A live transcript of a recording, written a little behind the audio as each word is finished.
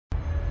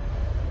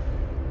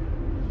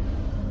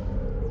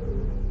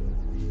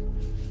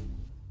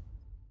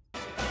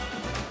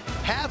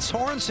Hats,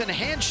 horns, and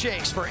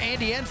handshakes for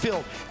Andy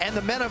Enfield and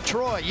the men of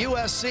Troy.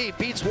 USC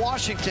beats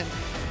Washington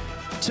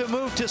to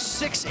move to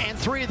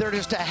 6-3. They're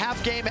just a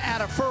half game out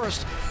of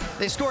first.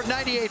 They scored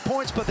 98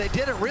 points, but they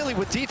did it really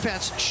with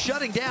defense,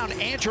 shutting down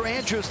Andrew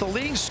Andrews, the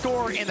leading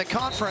scorer in the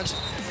conference,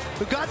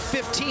 who got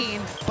 15,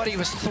 but he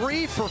was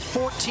 3 for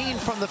 14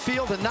 from the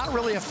field and not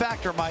really a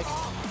factor, Mike.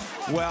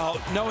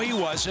 Well, no, he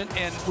wasn't.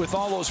 And with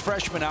all those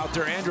freshmen out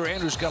there, Andrew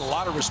Andrews got a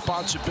lot of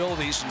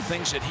responsibilities and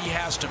things that he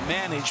has to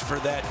manage for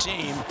that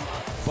team.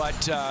 But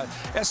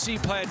SC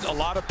played a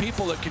lot of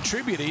people that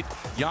contributed.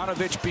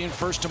 Jovanovic being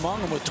first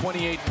among them with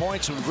 28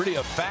 points and really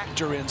a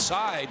factor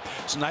inside.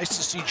 It's nice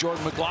to see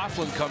Jordan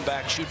McLaughlin come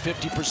back, shoot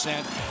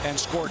 50% and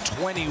score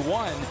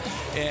 21.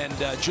 And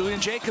Julian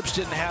Jacobs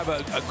didn't have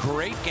a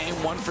great game,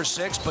 1 for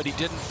 6, but he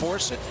didn't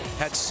force it.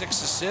 Had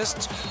 6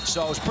 assists.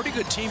 So it was pretty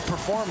good team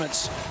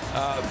performance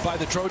by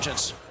the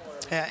Trojans.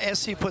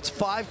 SC puts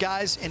 5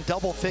 guys in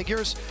double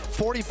figures,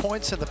 40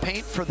 points in the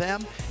paint for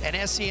them,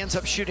 and SC ends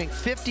up shooting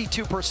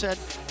 52%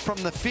 from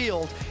the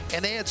field.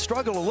 And they had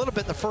struggled a little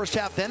bit in the first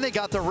half. Then they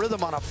got their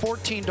rhythm on a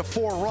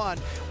 14-4 run.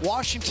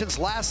 Washington's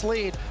last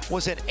lead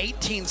was at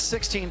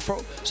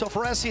 18-16. So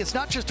for SC, it's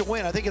not just a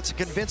win. I think it's a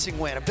convincing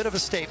win, a bit of a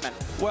statement.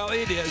 Well,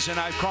 it is, and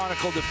I've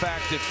chronicled the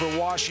fact that for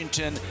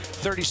Washington,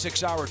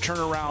 36-hour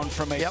turnaround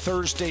from a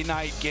Thursday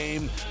night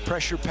game,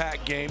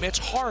 pressure-packed game. It's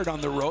hard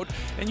on the road,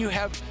 and you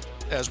have,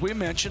 as we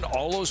mentioned,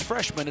 all those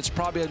freshmen. It's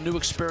probably a new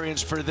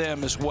experience for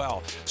them as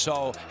well.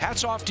 So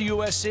hats off to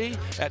USC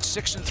at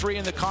 6-3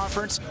 in the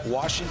conference.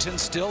 Washington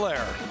still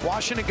there.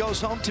 Washington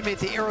goes home to meet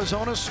the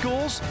Arizona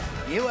schools.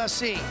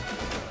 USC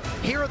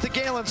here at the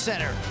Galen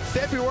Center,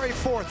 February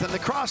 4th in the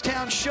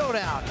Crosstown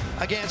Showdown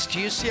against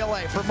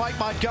UCLA. For Mike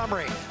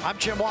Montgomery, I'm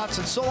Jim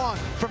Watson. So long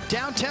from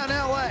downtown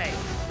LA.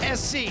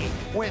 SC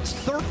wins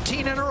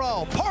 13 in a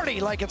row. Party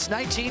like it's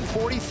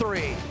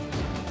 1943.